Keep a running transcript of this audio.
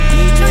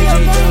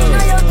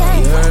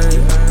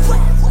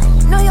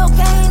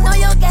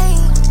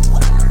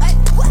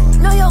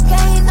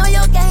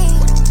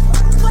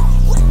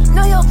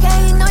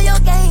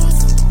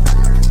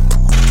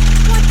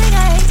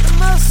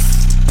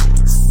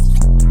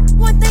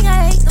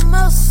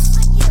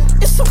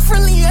It's some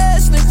friendly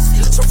ass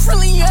niggas, some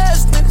friendly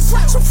ass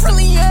niggas, some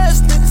friendly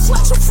ass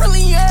niggas, some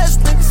friendly ass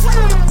niggas.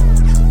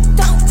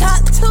 Don't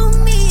talk to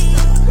me.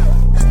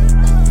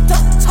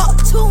 Don't talk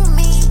to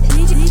me.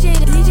 DJ,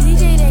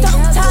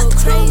 don't talk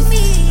to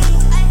me.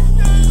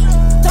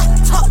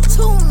 Don't talk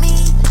to me.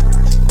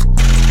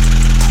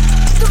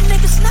 Them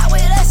niggas not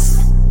with us.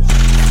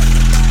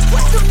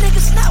 Them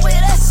niggas not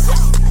with us.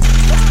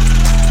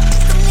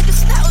 Them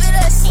niggas not with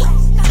us.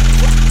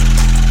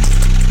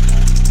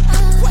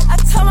 I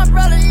told my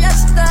brother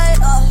yesterday,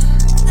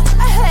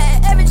 I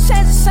had every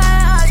chance to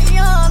shine out of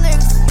young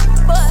niggas,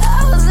 but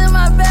I was in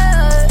my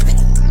bed.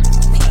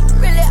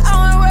 Really, I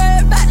wasn't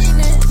worried about these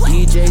niggas.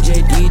 DJ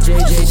Jaydub.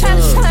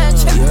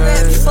 Check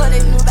before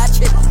they knew about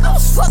you. I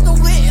was fucking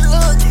with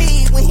Lil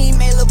Key when he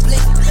made Lil Blick.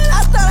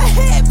 I thought I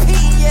had P,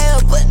 yeah,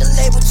 but the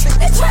label trick.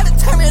 They tried to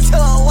turn me into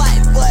a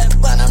white boy,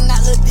 but I'm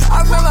not Lil D.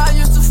 I remember I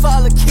used to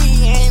follow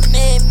Key and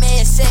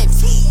man said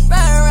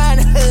riding around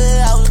the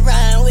hood, I was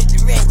riding with the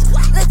rest.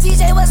 Lil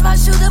DJ was my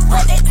shooter,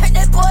 but they turned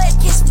that boy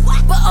against me.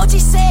 But OG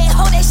said,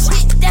 hold that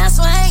shit down,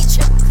 so I